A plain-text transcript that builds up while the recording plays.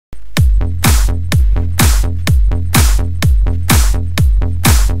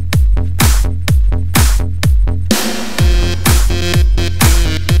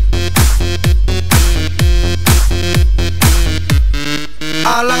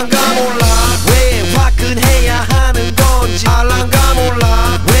알란가 몰라 왜 화끈해야 하는 건지 알란가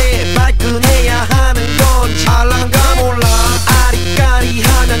몰라 왜 발끈해야 하는 건지 알란가 몰라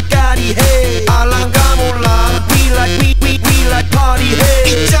아리까리하면 까리해 알란가 몰라 We like party 해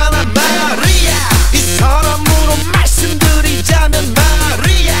있잖아 마리아 이 사람으로 말씀드리자면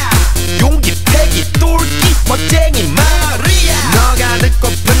마리아 용기 패기 똘끼 멋쟁이 마리아 너가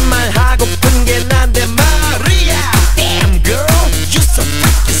듣고픈 말 하고픈 게 난데 마리아 Damn girl you so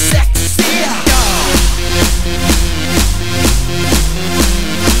freaking sexy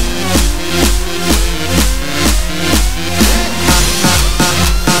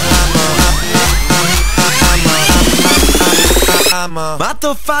I'm a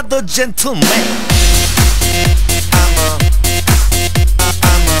motherfucker gentleman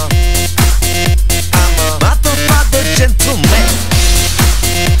motherfucker gentleman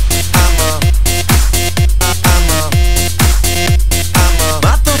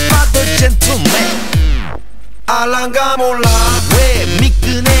motherfucker gentleman 알란가 몰라 왜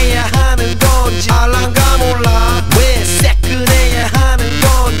미끈해야 하는 건지 알란가 몰라 왜 새끈해야 하는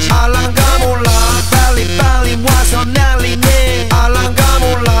건지 알란가 몰라 빨리 와서 난리네 알란가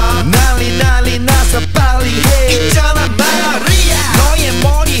몰라 난리 나서 빨리 해 있잖아 마리아 너의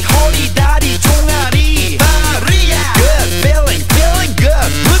머리 허리 다리 종아리 마리아 Good feeling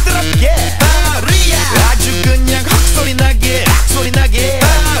good 부드럽게 마리아 아주 그냥 헉소리 나게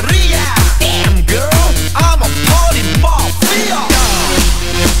마리아 Damn girl I'm a party mafia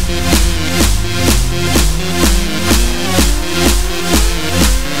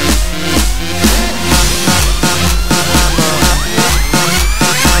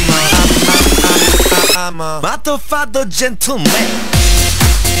I'm a motherfucker gentleman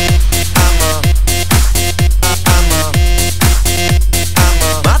I'm a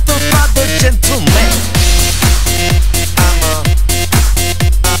motherfucker gentleman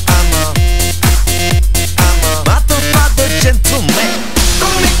I'm a motherfucker gentleman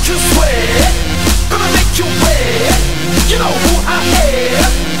Gonna make you sweat Gonna make you wet You know who I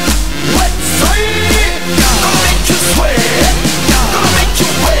am Let's say Gonna make you sweat Gonna make you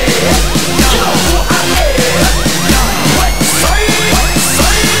wet You know who I am Let's say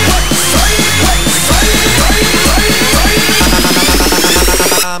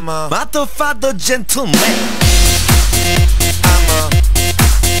I'm a motherfucker gentleman I'm a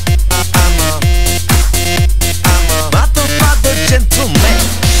motherfucker gentleman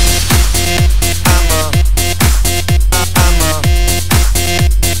I'm a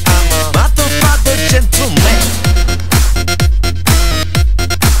motherfucker gentleman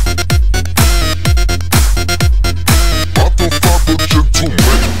motherfucker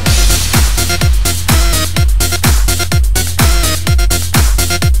gentleman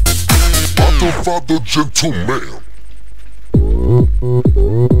motherfucker gentleman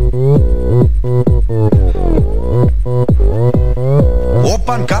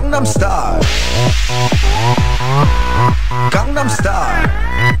오빤 강남스타일 강남스타일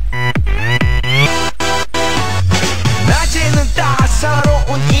낮에는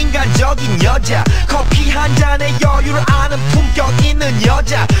따사로운 인간적인 여자 커피 한 잔에 여유를 아는 품격 있는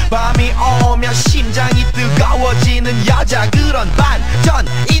여자 밤이 오면 심장이 뜨거워지는 여자 그런 반전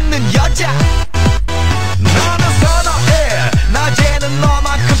있는 여자 나는 선호해 낮에는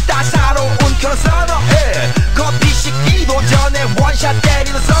너만큼 따사로운 그런 선호해 커피 식기도 전에 원샷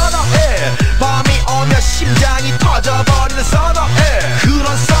때리는 선호해 밤이 오면 심장이 터져버리는 선호해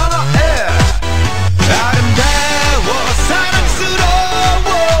그런 선호해 아름다워 사랑스러워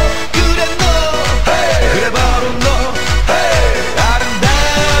그래 너 hey. 그래 바로 너 hey.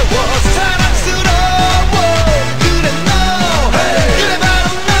 아름다워 사랑스러워 그래 너 hey. 그래 바로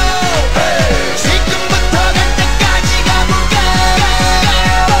너 hey. 지금부터 갈 때까지 가볼까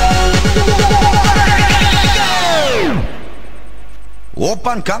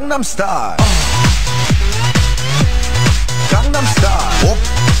오빤 강남스타일 강남스타일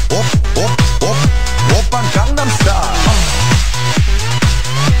오빤 강남스타일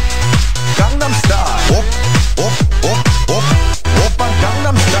강남스타일 오빤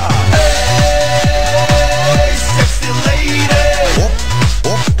강남스타일 Hey sexy lady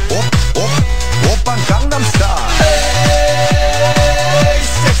오빤 강남스타일 Hey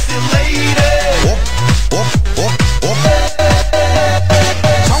sexy lady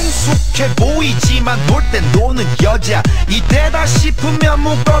정숙해 보이지만 놀 땐 노는 여자 이때다 싶으면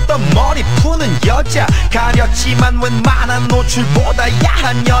묶었던 머리 푸는 여자 가렸지만 웬만한 노출보다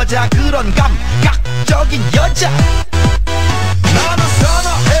야한 여자 그런 감각적인 여자 나는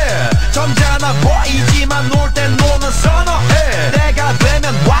선호해 점잖아 보이지만 놀 땐 노는 선호해 내가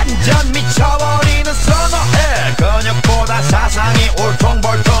되면 완전 미쳐버리는 선호해 근육보다 사상이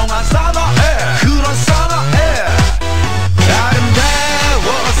울퉁불퉁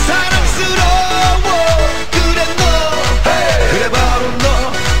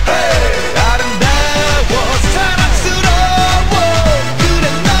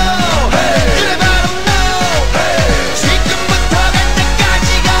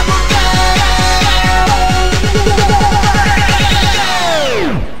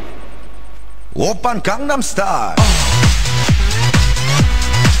오빤 강남스타일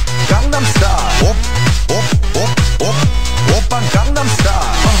강남스타일 오빤 강남스타일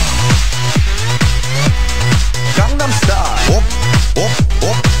강남스타일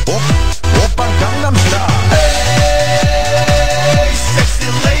오빤 강남스타일 Hey sexy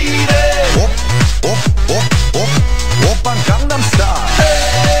lady 오빤 강남스타일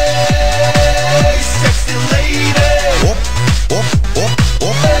Hey sexy lady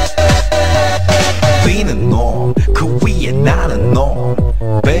비는 놈 그 위에 나는 놈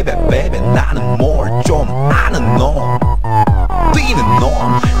Baby baby 나는 뭘 좀 아는 놈 비는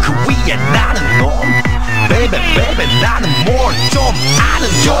놈 그 위에 나는 놈 Baby baby 나는 뭘 좀 아는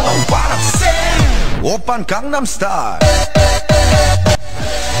놈 You know what I'm saying 오빤 강남스타일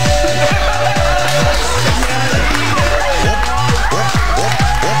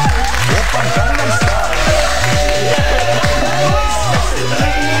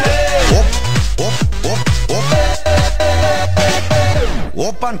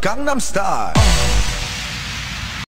오빤 강남스타일